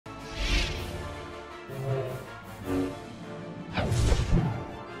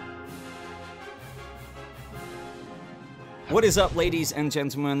What is up, ladies and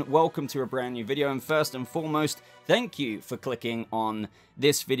gentlemen? Welcome to a brand new video, and first and foremost, thank you for clicking on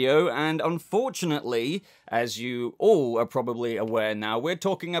this video. And unfortunately, as you all are probably aware now, we're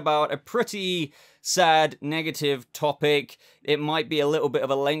talking about a pretty sad, negative topic. It might be a little bit of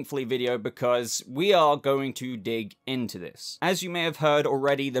a lengthy video because we are going to dig into this. As you may have heard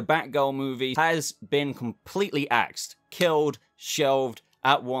already, the Batgirl movie has been completely axed, killed, shelved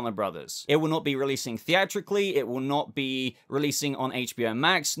at Warner Brothers. It will not be releasing theatrically, it will not be releasing on HBO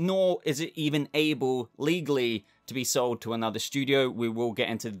Max, nor is it even able legally to be sold to another studio. We will get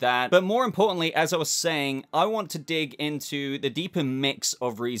into that. But more importantly, as I was saying, I want to dig into the deeper mix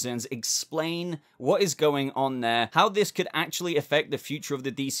of reasons, explain what is going on there, how this could actually affect the future of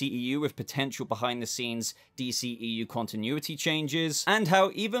the DCEU with potential behind the scenes DCEU continuity changes, and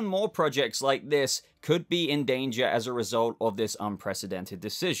how even more projects like this could be in danger as a result of this unprecedented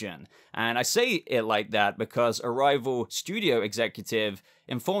decision. And I say it like that because a rival studio executive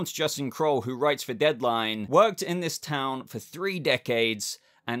informed Justin Kroll, who writes for Deadline, worked in this town for 3 decades,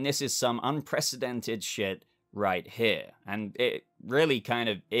 and this is some unprecedented shit right here. And it really kind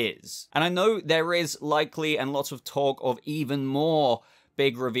of is. And I know there is likely and lots of talk of even more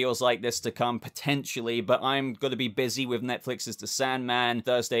big reveals like this to come potentially, but I'm going to be busy with Netflix's The Sandman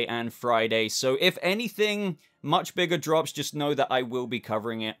Thursday and Friday. So if anything much bigger drops, just know that I will be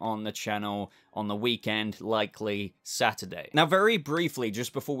covering it on the channel on the weekend, likely Saturday. Now, very briefly,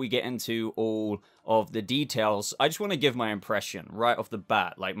 just before we get into all of the details, I just want to give my impression right off the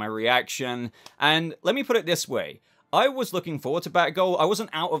bat, like my reaction. And let me put it this way. I was looking forward to Batgirl. I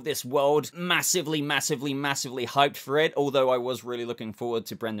wasn't out of this world massively hyped for it, although I was really looking forward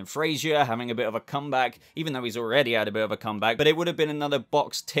to Brendon Fraser having a bit of a comeback, even though he's already had a bit of a comeback, but it would have been another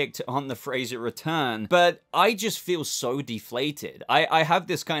box ticked on the Fraser return. But I just feel so deflated. I have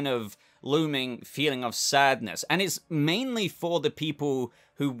this kind of looming feeling of sadness, and it's mainly for the people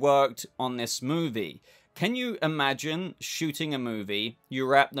who worked on this movie. Can you imagine shooting a movie, you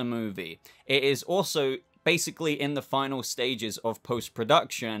wrap the movie, it is also basically in the final stages of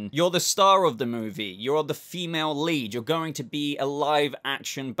post-production. You're the star of the movie, you're the female lead, you're going to be a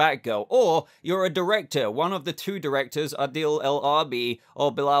live-action Batgirl, or you're a director. One of the 2 directors, Adil El Arbi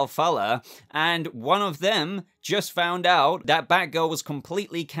or Bilal Fallah, and one of them just found out that Batgirl was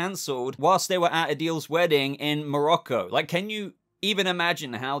completely cancelled whilst they were at Adil's wedding in Morocco. Like, can you even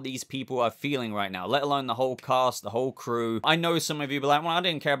imagine how these people are feeling right now, let alone the whole cast, the whole crew? I know some of you be like, well, I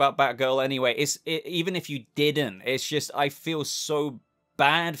didn't care about Batgirl anyway. Even if you didn't, it's just, I feel so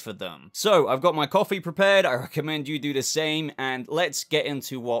bad for them. So I've got my coffee prepared. I recommend you do the same, and let's get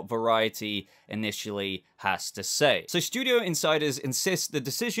into what Variety initially has to say. So studio insiders insist the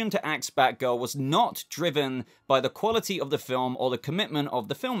decision to axe Batgirl was not driven by the quality of the film or the commitment of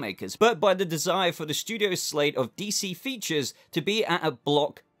the filmmakers, but by the desire for the studio's slate of DC features to be at a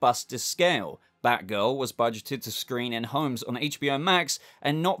blockbuster scale. Batgirl was budgeted to screen in homes on HBO Max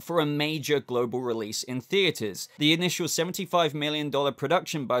and not for a major global release in theaters. The initial $75 million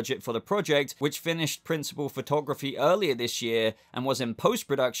production budget for the project, which finished principal photography earlier this year and was in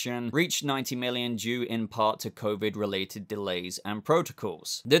post-production, reached $90 million due in part to COVID-related delays and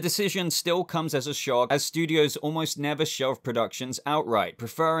protocols. The decision still comes as a shock, as studios almost never shelve productions outright,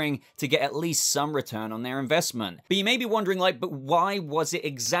 preferring to get at least some return on their investment. But you may be wondering, like, but why was it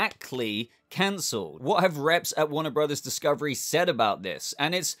exactly cancelled? What have reps at Warner Bros Discovery said about this?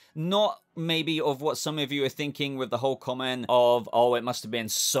 And it's not maybe of what some of you are thinking with the whole comment of, oh, it must have been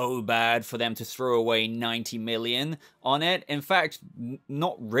so bad for them to throw away 90 million on it. In fact,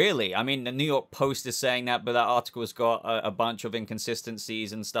 not really. I mean, the New York Post is saying that, but that article has got a bunch of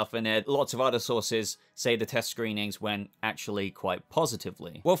inconsistencies and stuff in it. Lots of other sources say the test screenings went actually quite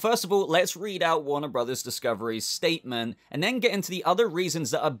positively. Well, first of all, let's read out Warner Bros Discovery's statement and then get into the other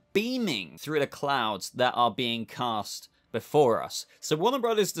reasons that are beaming through the clouds that are being cast before us. So Warner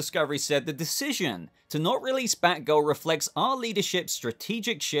Bros. Discovery said the decision to not release Batgirl reflects our leadership's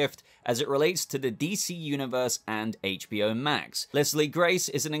strategic shift as it relates to the DC Universe and HBO Max. Leslie Grace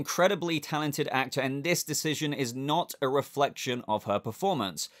is an incredibly talented actor, and this decision is not a reflection of her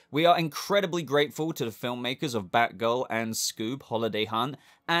performance. We are incredibly grateful to the filmmakers of Batgirl and Scoob Holiday Hunt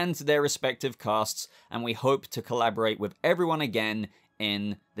and their respective casts, and we hope to collaborate with everyone again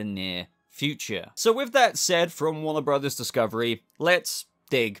in the near future. So with that said, from Warner Bros. Discovery, let's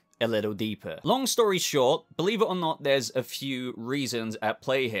dig a little deeper. Long story short, believe it or not, there's a few reasons at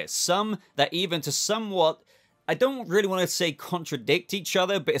play here. Some that even to somewhat I don't really want to say contradict each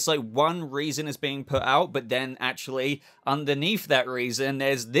other, but it's like one reason is being put out, but then actually underneath that reason,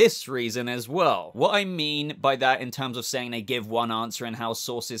 there's this reason as well. What I mean by that in terms of saying they give one answer and how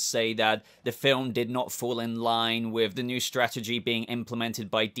sources say that the film did not fall in line with the new strategy being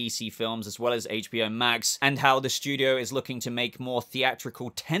implemented by DC Films as well as HBO Max, and how the studio is looking to make more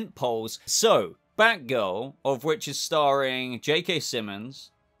theatrical tentpoles. So, Batgirl, of which is starring J.K.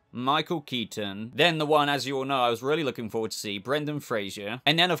 Simmons, Michael Keaton, then the one, as you all know, I was really looking forward to see, Brendon Fraser,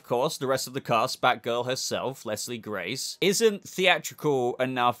 and then, of course, the rest of the cast, Batgirl herself, Leslie Grace, isn't theatrical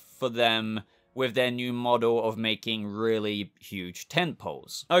enough for them with their new model of making really huge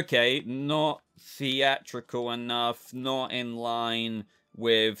tentpoles. Okay, not theatrical enough, not in line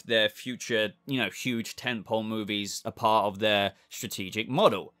with their future, huge tentpole movies, a part of their strategic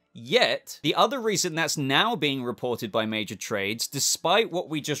model. Yet, the other reason that's now being reported by major trades, despite what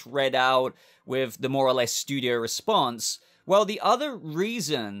we just read out with the more or less studio response, well, the other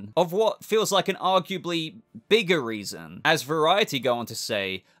reason of what feels like an arguably bigger reason, as Variety go on to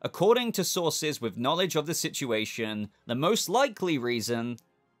say, according to sources with knowledge of the situation, the most likely reason,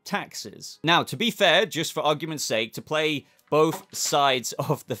 taxes. Now, to be fair, just for argument's sake, to play both sides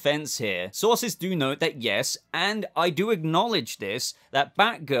of the fence here, sources do note that yes, and I do acknowledge this, that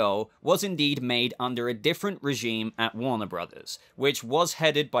Batgirl was indeed made under a different regime at Warner Brothers, which was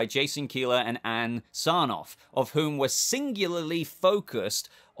headed by Jason Keeler and Ann Sarnoff, of whom were singularly focused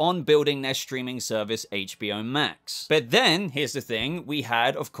on building their streaming service HBO Max. But then, here's the thing, we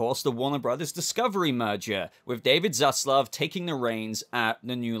had, of course, the Warner Brothers Discovery merger, with David Zaslav taking the reins at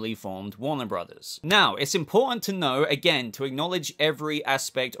the newly formed Warner Brothers. Now, it's important to know, again, to acknowledge every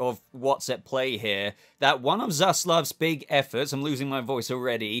aspect of what's at play here, that one of Zaslav's big efforts, I'm losing my voice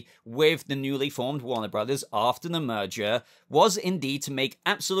already, with the newly formed Warner Brothers after the merger, was indeed to make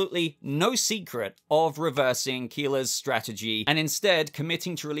absolutely no secret of reversing Keeler's strategy, and instead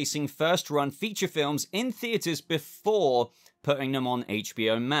committing to releasing first-run feature films in theaters before putting them on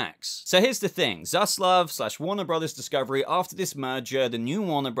HBO Max. So here's the thing, Zaslav / Warner Brothers Discovery, after this merger, the new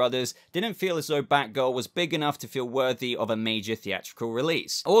Warner Brothers didn't feel as though Batgirl was big enough to feel worthy of a major theatrical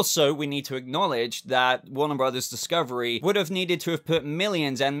release. Also, we need to acknowledge that Warner Brothers Discovery would have needed to have put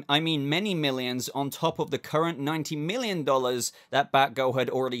millions, and I mean many millions, on top of the current $90 million that Batgirl had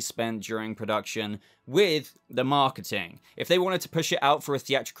already spent during production with the marketing. If they wanted to push it out for a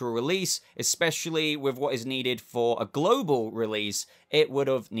theatrical release, especially with what is needed for a global release, it would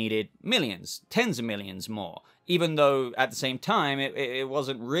have needed millions, tens of millions more. Even though, at the same time, it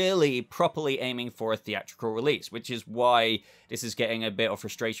wasn't really properly aiming for a theatrical release, which is why this is getting a bit of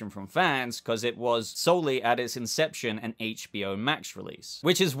frustration from fans, because it was solely at its inception an HBO Max release.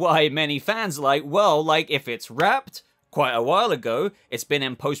 Which is why many fans if it's wrapped quite a while ago, it's been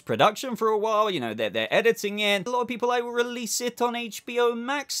in post-production for a while, they're editing it. A lot of people will release it on HBO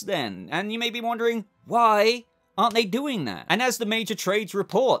Max then. And you may be wondering, why aren't they doing that? And as the major trades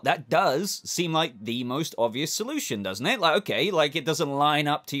report, that does seem like the most obvious solution, doesn't it? It doesn't line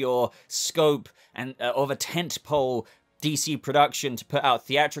up to your scope and of a tentpole DC production to put out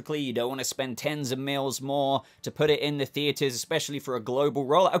theatrically. You don't want to spend tens of mils more to put it in the theaters, especially for a global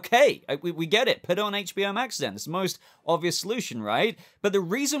rollout. Okay, we get it. Put it on HBO Max then. It's the most obvious solution, right? But the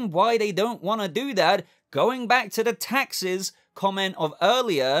reason why they don't want to do that, going back to the taxes comment of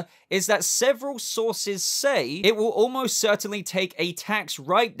earlier, is that several sources say it will almost certainly take a tax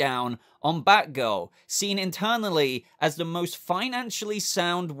write-down on Batgirl, seen internally as the most financially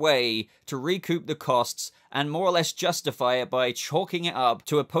sound way to recoup the costs and more or less justify it by chalking it up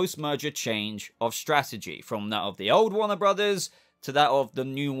to a post-merger change of strategy from that of the old Warner Brothers to that of the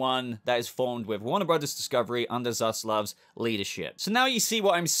new one that is formed with Warner Brothers Discovery under Zaslav's leadership. So now you see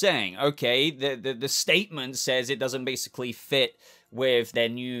what I'm saying. Okay, the statement says it doesn't basically fit with their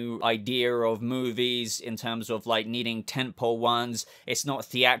new idea of movies in terms of needing tentpole ones. It's not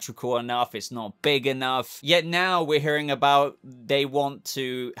theatrical enough, it's not big enough. Yet now we're hearing about they want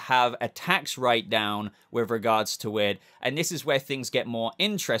to have a tax write-down with regards to it, and this is where things get more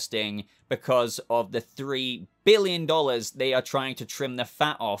interesting because of the $3 billion they are trying to trim the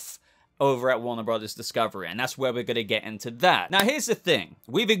fat off over at Warner Brothers Discovery, and that's where we're going to get into that. Now, here's the thing.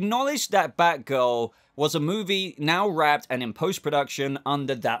 We've acknowledged that Batgirl was a movie now wrapped and in post-production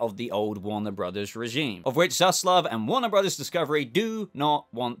under that of the old Warner Brothers regime, of which Zaslav and Warner Brothers Discovery do not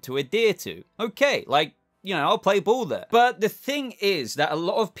want to adhere to. Okay, you know, I'll play ball there. But the thing is that a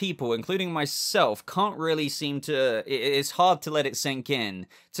lot of people, including myself, can't really seem to, it's hard to let it sink in,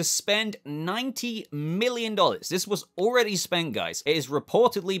 to spend $90 million. This was already spent, guys. It has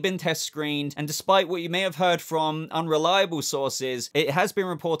reportedly been test screened, and despite what you may have heard from unreliable sources, it has been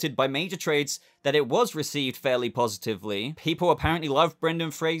reported by major trades that it was received fairly positively. People apparently love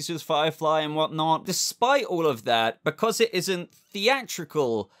Brendon Fraser's Firefly and whatnot. Despite all of that, because it isn't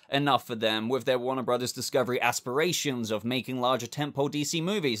theatrical enough for them with their Warner Bros. Discovery aspirations of making larger tentpole DC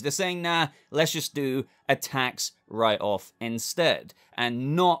movies, they're saying, nah, let's just do a tax write-off instead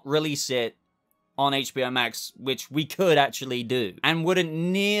and not release it on HBO Max, which we could actually do, and wouldn't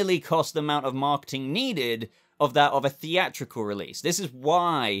nearly cost the amount of marketing needed of a theatrical release. This is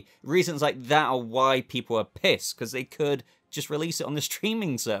why, reasons like that are why people are pissed, because they could just release it on the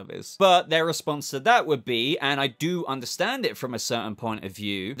streaming service. But their response to that would be, and I do understand it from a certain point of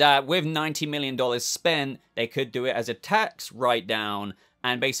view, that with $90 million spent, they could do it as a tax write-down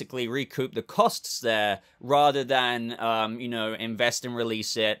and basically recoup the costs there, rather than, you know, invest and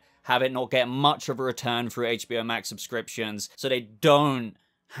release it, have it not get much of a return through HBO Max subscriptions, so they don't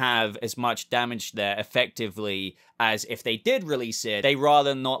have as much damage there effectively as if they did release it. They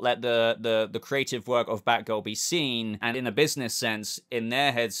rather not let the creative work of Batgirl be seen, and in a business sense, in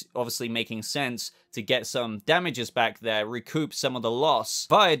their heads, obviously making sense to get some damages back there, recoup some of the loss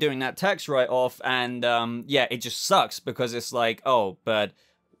via doing that tax write-off. And yeah, it just sucks because it's like, oh, but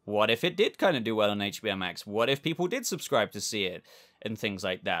what if it did kind of do well on HBO Max? What if people did subscribe to see it? And things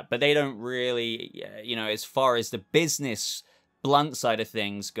like that. But they don't really, you know, as far as the business blunt side of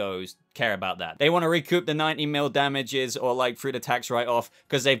things goes, care about that. They want to recoup the 90 mil damages, or like through the tax write-off,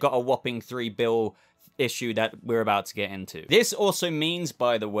 because they've got a whopping $3 billion issue that we're about to get into. This also means,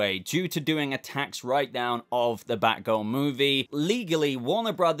 by the way, due to doing a tax write-down of the Batgirl movie, legally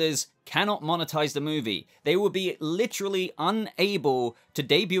Warner Brothers cannot monetize the movie. They will be literally unable to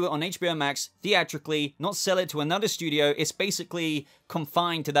debut it on HBO Max theatrically, not sell it to another studio. It's basically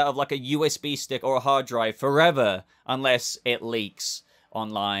confined to that of like a USB stick or a hard drive forever, unless it leaks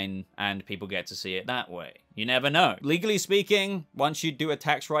online and people get to see it that way. You never know. Legally speaking, once you do a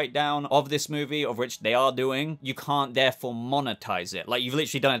tax write-down of this movie, of which they are doing, you can't therefore monetize it. Like, you've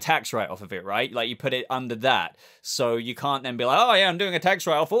literally done a tax write-off of it, right? Like, you put it under that. So you can't then be like, oh yeah, I'm doing a tax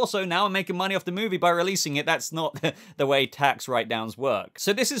write-off. Also, now I'm making money off the movie by releasing it. That's not the way tax write-downs work.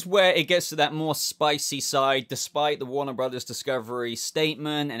 So this is where it gets to that more spicy side, despite the Warner Bros. Discovery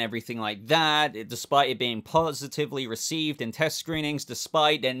statement and everything like that, despite it being positively received in test screenings,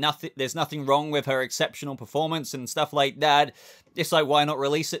 despite there's nothing wrong with her exceptional performance and stuff like that. It's like, why not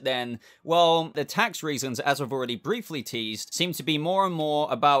release it then? Well, the tax reasons, as I've already briefly teased, seem to be more and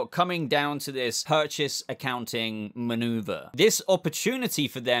more about coming down to this purchase accounting maneuver. This opportunity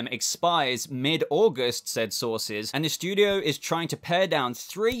for them expires mid-August, said sources, and the studio is trying to pare down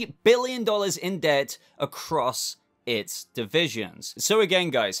 $3 billion in debt across its divisions. So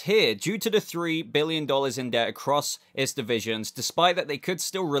again, guys, here, due to the $3 billion in debt across its divisions, despite that they could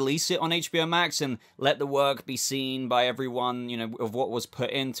still release it on HBO Max and let the work be seen by everyone, you know, of what was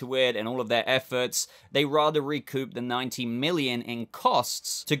put into it and all of their efforts, they rather recoup the $90 million in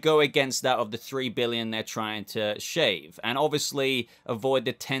costs to go against that of the $3 billion they're trying to shave, and obviously avoid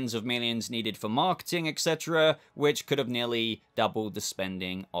the tens of millions needed for marketing, etc., which could have nearly doubled the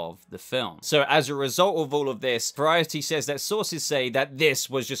spending of the film. So as a result of all of this, Variety says that sources say that this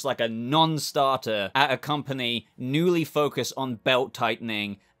was just like a non-starter at a company newly focused on belt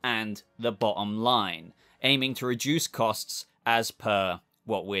tightening and the bottom line, aiming to reduce costs as per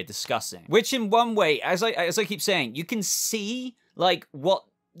what we're discussing. Which in one way, as I keep saying, you can see like what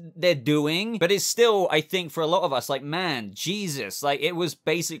they're doing, but it's still, I think, for a lot of us, like, man, Jesus, like, it was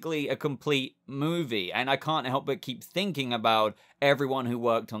basically a complete movie, and I can't help but keep thinking about everyone who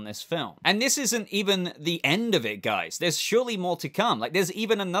worked on this film. And this isn't even the end of it, guys. There's surely more to come. Like, there's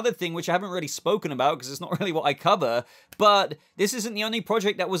even another thing which I haven't really spoken about because it's not really what I cover, but this isn't the only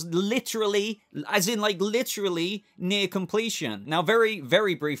project that was literally, as in like literally, near completion. Now, very,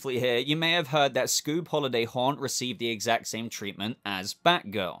 very briefly here, you may have heard that Scoob Holiday Haunt received the exact same treatment as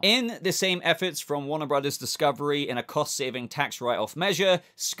Batgirl. In the same efforts from Warner Bros. Discovery in a cost-saving tax write-off measure,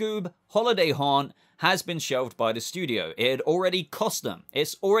 Scoob Holiday Haunt has been shelved by the studio. It had already cost them.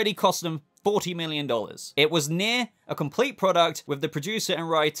 It's already cost them $40 million. It was near a complete product, with the producer and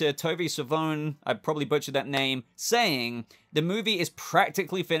writer Tovi Savone, I probably butchered that name, saying, "The movie is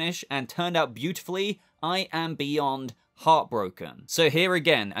practically finished and turned out beautifully. I am beyond heartbroken." So here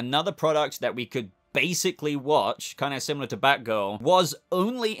again, another product that we could basically watch, kind of similar to Batgirl, was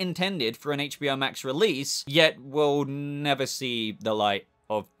only intended for an HBO Max release, yet will never see the light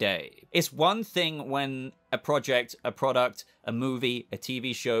of day. It's one thing when a project, a product, a movie, a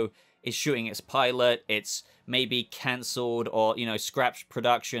TV show is shooting its pilot, it's maybe cancelled or, you know, scrapped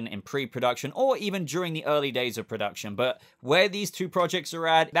production in pre-production or even during the early days of production. But where these two projects are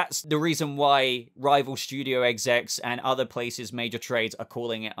at, that's the reason why rival studio execs and other places, major trades, are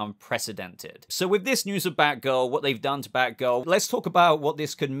calling it unprecedented. So with this news of Batgirl, what they've done to Batgirl, let's talk about what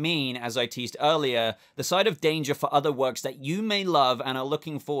this could mean, as I teased earlier, the side of danger for other works that you may love and are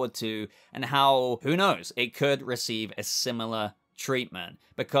looking forward to, and how, who knows, it could receive a similar treatment.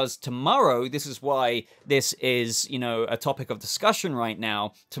 Because tomorrow, this is why this is, you know, a topic of discussion right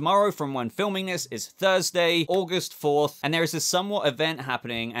now. Tomorrow, from when filming this, is Thursday, August 4th, and there is this somewhat event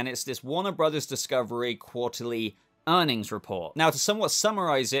happening, and it's this Warner Bros. Discovery quarterly earnings report. Now, to somewhat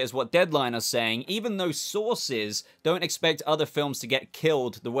summarize it, as what Deadline are saying, even though sources don't expect other films to get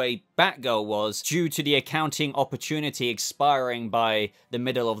killed the way Batgirl was due to the accounting opportunity expiring by the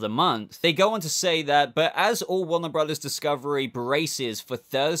middle of the month, they go on to say that, but as all Warner Bros. Discovery braces for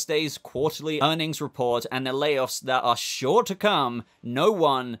Thursday's quarterly earnings report and the layoffs that are sure to come, no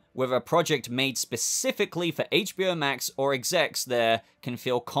one with a project made specifically for HBO Max or execs there can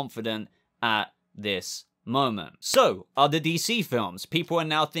feel confident at this moment. So, other DC films. People are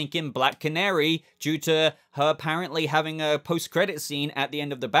now thinking Black Canary, due to her apparently having a post-credit scene at the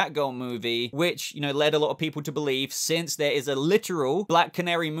end of the Batgirl movie, which, you know, led a lot of people to believe, since there is a literal Black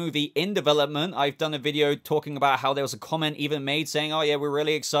Canary movie in development. I've done a video talking about how there was a comment even made saying, oh yeah, we're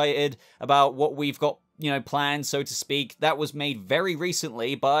really excited about what we've got, you know, planned, so to speak. That was made very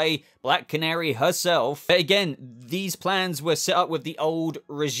recently by Black Canary herself. But again, these plans were set up with the old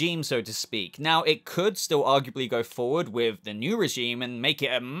regime, so to speak. Now, it could still arguably go forward with the new regime and make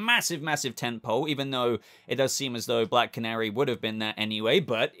it a massive, massive tentpole, even though it does seem as though Black Canary would have been there anyway.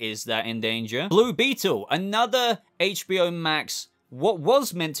 But is that in danger? Blue Beetle, another HBO Max, what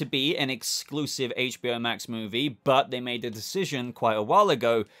was meant to be an exclusive HBO Max movie, but they made a decision quite a while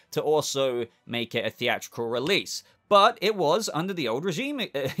ago to also make it a theatrical release. But it was under the old regime,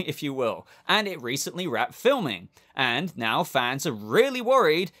 if you will, and it recently wrapped filming. And now fans are really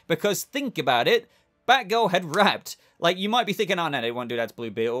worried because, think about it, Batgirl had wrapped. Like, you might be thinking, oh no, they won't do that to Blue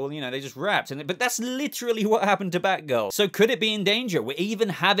Beetle, you know, they just wrapped. But that's literally what happened to Batgirl. So could it be in danger? We're even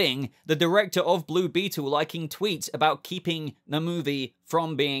having the director of Blue Beetle liking tweets about keeping the movie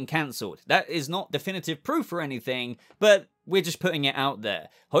from being cancelled. That is not definitive proof or anything, but we're just putting it out there.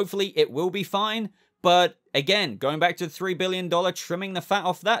 Hopefully it will be fine. But again, going back to the $3 billion, trimming the fat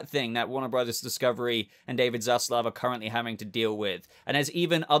off that thing that Warner Bros. Discovery and David Zaslav are currently having to deal with. And there's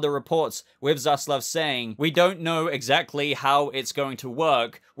even other reports with Zaslav saying, we don't know exactly how it's going to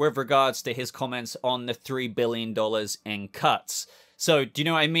work with regards to his comments on the $3 billion in cuts. So, do you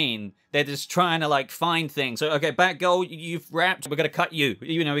know what I mean? They're just trying to, like, find things. So, okay, Batgirl, you've wrapped, we're gonna cut you.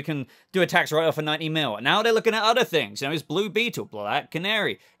 You know, we can do a tax write-off of 90 mil. Now they're looking at other things. You know, it's Blue Beetle, Black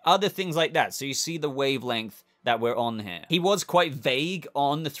Canary, other things like that. So you see the wavelength that we're on here. He was quite vague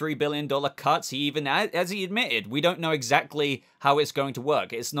on the $3 billion cuts. He even, as he admitted, we don't know exactly how it's going to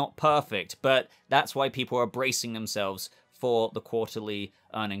work. It's not perfect, but that's why people are bracing themselves for the quarterly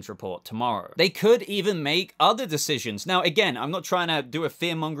earnings report tomorrow. They could even make other decisions. Now, again, I'm not trying to do a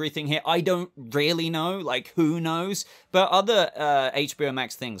fear-mongering thing here. I don't really know, like, who knows? But other HBO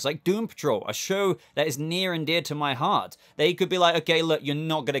Max things, like Doom Patrol, a show that is near and dear to my heart. They could be like, okay, look, you're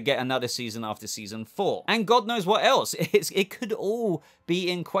not going to get another season after season 4. And God knows what else. It could all be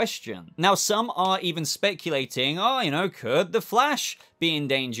in question. Now, some are even speculating, oh, you know, could The Flash be in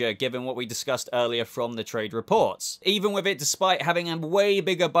danger, given what we discussed earlier from the trade reports? Even with it, despite having a way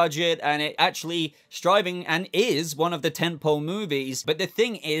bigger budget and it actually striving and is one of the tentpole movies. But the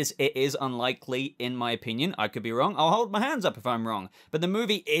thing is, it is unlikely, in my opinion. I could be wrong. I'll hold my hands up if I'm wrong. But the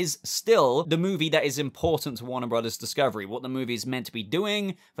movie is still the movie that is important to Warner Bros. Discovery. What the movie is meant to be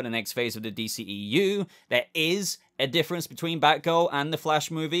doing for the next phase of the DCEU. There is a difference between Batgirl and the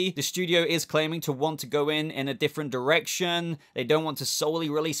Flash movie. The studio is claiming to want to go in a different direction. They don't want to solely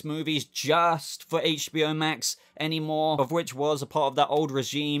release movies just for HBO Max anymore, of which was a part of that old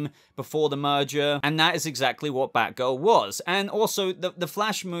regime before the merger. And that is exactly what Batgirl was. And also, the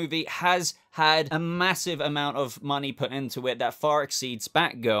Flash movie has had a massive amount of money put into it that far exceeds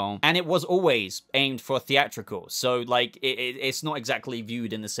Batgirl, and it was always aimed for theatrical, so like it's not exactly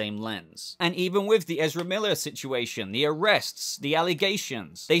viewed in the same lens. And even with the Ezra Miller situation, the arrests, the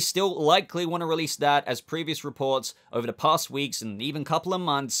allegations, they still likely want to release that, as previous reports over the past weeks and even couple of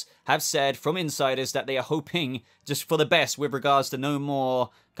months have said from insiders that they are hoping just for the best with regards to no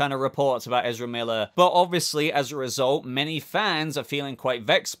more kind of reports about Ezra Miller. But obviously, as a result, many fans are feeling quite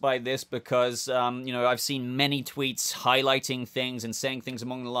vexed by this because, you know, I've seen many tweets highlighting things and saying things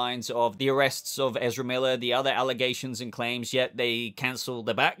along the lines of the arrests of Ezra Miller, the other allegations and claims, yet they cancelled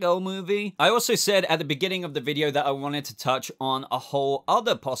the Batgirl movie. I also said at the beginning of the video that I wanted to touch on a whole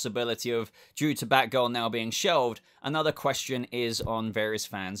other possibility of, due to Batgirl now being shelved, another question is on various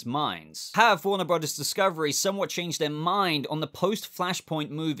fans' minds. Have Warner Bros. Discovery somewhat changed their mind on the post-Flashpoint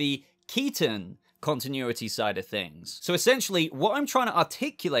movie Keaton continuity side of things? So essentially, what I'm trying to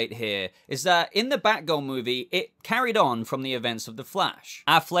articulate here is that in the Batgirl movie, it carried on from the events of The Flash.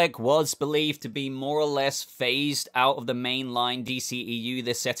 Affleck was believed to be more or less phased out of the mainline DCEU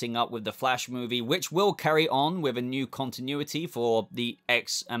they're setting up with the Flash movie, which will carry on with a new continuity for the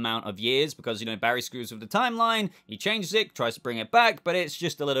X amount of years, because, you know, Barry screws with the timeline, he changes it, tries to bring it back, but it's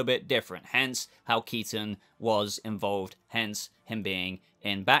just a little bit different. Hence, how Keaton was involved, hence him being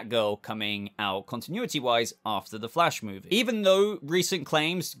in Batgirl coming out continuity-wise after the Flash movie. Even though recent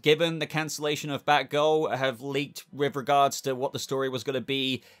claims, given the cancellation of Batgirl, have leaked with regards to what the story was going to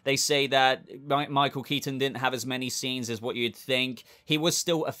be, they say that Michael Keaton didn't have as many scenes as what you'd think. He was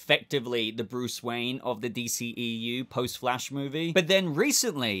still effectively the Bruce Wayne of the DCEU post-Flash movie. But then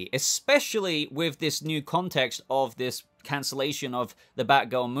recently, especially with this new context of this cancellation of the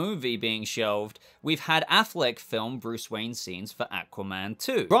Batgirl movie being shelved, we've had Affleck film Bruce Wayne scenes for Aquaman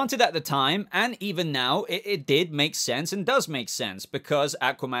 2. Granted, at the time, and even now, it did make sense and does make sense, because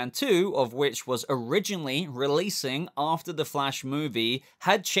Aquaman 2, of which was originally releasing after the Flash movie,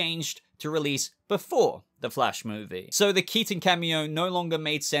 had changed to release before the Flash movie. So the Keaton cameo no longer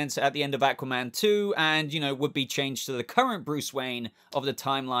made sense at the end of Aquaman 2, and, you know, would be changed to the current Bruce Wayne of the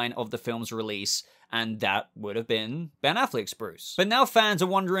timeline of the film's release, and that would have been Ben Affleck's Bruce. But now fans are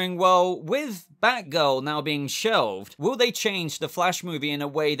wondering, well, with Batgirl now being shelved, will they change the Flash movie in a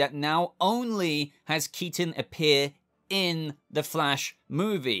way that now only has Keaton appear in the Flash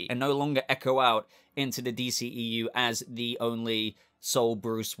movie and no longer echo out into the DCEU as the only sole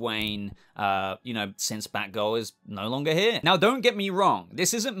Bruce Wayne, you know, since Batgirl is no longer here? Now, don't get me wrong.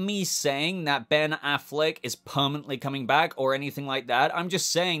 This isn't me saying that Ben Affleck is permanently coming back or anything like that. I'm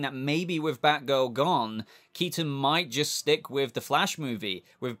just saying that maybe with Batgirl gone, Keaton might just stick with the Flash movie,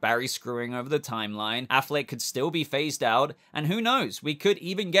 with Barry screwing over the timeline. Affleck could still be phased out, and who knows, we could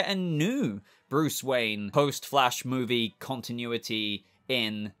even get a new Bruce Wayne post-Flash movie continuity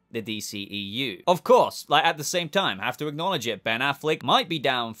in the DCEU. Of course, like, at the same time, I have to acknowledge it, Ben Affleck might be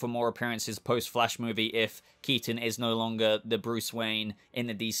down for more appearances post-Flash movie if Keaton is no longer the Bruce Wayne in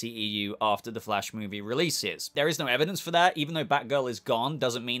the DCEU after the Flash movie releases. There is no evidence for that. Even though Batgirl is gone,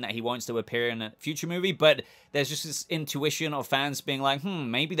 doesn't mean that he won't still appear in a future movie, but there's just this intuition of fans being like,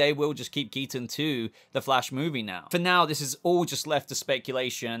 maybe they will just keep Keaton to the Flash movie now. For now, this is all just left to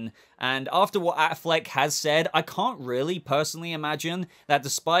speculation, and after what Affleck has said, I can't really personally imagine that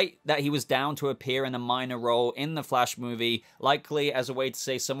despite that he was down to appear in a minor role in the Flash movie, likely as a way to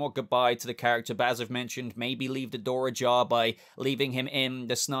say somewhat goodbye to the character, but as I've mentioned, maybe leave the door ajar by leaving him in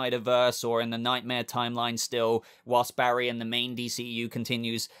the Snyderverse or in the Nightmare timeline still, whilst Barry and the main DCEU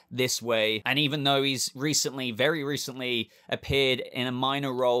continues this way. And even though he's recently, very recently, appeared in a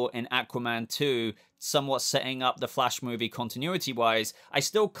minor role in Aquaman 2, somewhat setting up the Flash movie continuity-wise, I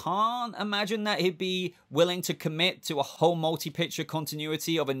still can't imagine that he'd be willing to commit to a whole multi-picture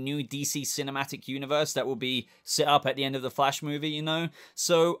continuity of a new DC cinematic universe that will be set up at the end of the Flash movie, you know?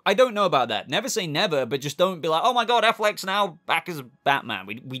 So, I don't know about that. Never say never, but just don't be like, oh my god, Affleck's now back as Batman.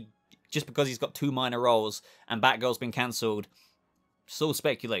 We just because he's got 2 minor roles and Batgirl's been cancelled. It's all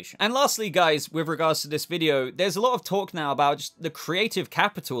speculation. And lastly, guys, with regards to this video, there's a lot of talk now about just the creative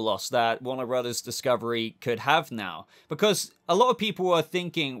capital loss that Warner Bros. Discovery could have now. Because a lot of people are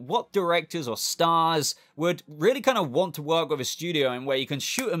thinking, what directors or stars would really kind of want to work with a studio in where you can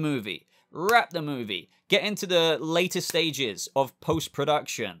shoot a movie, wrap the movie, get into the later stages of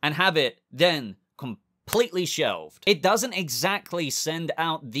post-production, and have it then completely shelved. It doesn't exactly send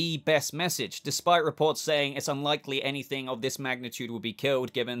out the best message, despite reports saying it's unlikely anything of this magnitude will be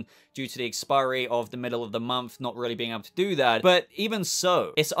killed, given due to the expiry of the middle of the month not really being able to do that. But even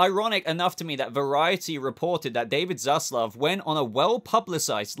so, it's ironic enough to me that Variety reported that David Zaslav went on a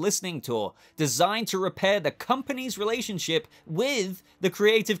well-publicized listening tour designed to repair the company's relationship with the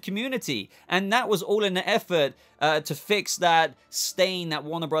creative community, and that was all in an effort to fix that stain that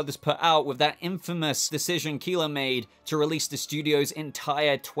Warner Brothers put out with that infamous decision Keeler made to release the studio's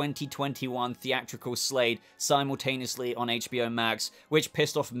entire 2021 theatrical slate simultaneously on HBO Max, which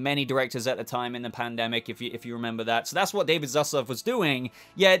pissed off many directors at the time in the pandemic, if you remember that. So that's what David Zaslav was doing,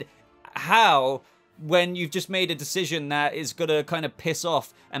 yet how when you've just made a decision that is going to kind of piss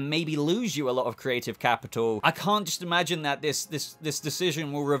off and maybe lose you a lot of creative capital. I can't just imagine that this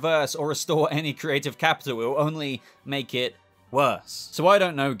decision will reverse or restore any creative capital. It will only make it worse. So I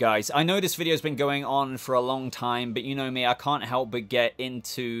don't know, guys. I know this video's been going on for a long time, but you know me, I can't help but get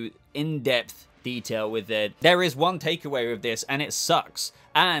into in-depth detail with it. There is one takeaway with this, and it sucks,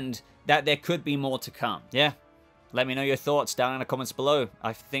 and that there could be more to come. Yeah? Let me know your thoughts down in the comments below.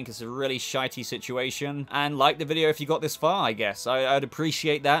 I think it's a really shitey situation. And like the video if you got this far, I guess. I'd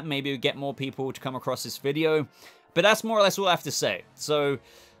appreciate that. Maybe we'd get more people to come across this video. But that's more or less all I have to say. So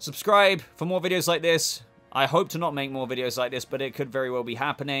subscribe for more videos like this. I hope to not make more videos like this, but it could very well be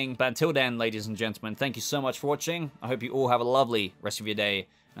happening. But until then, ladies and gentlemen, thank you so much for watching. I hope you all have a lovely rest of your day.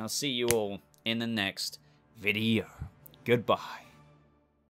 And I'll see you all in the next video. Goodbye.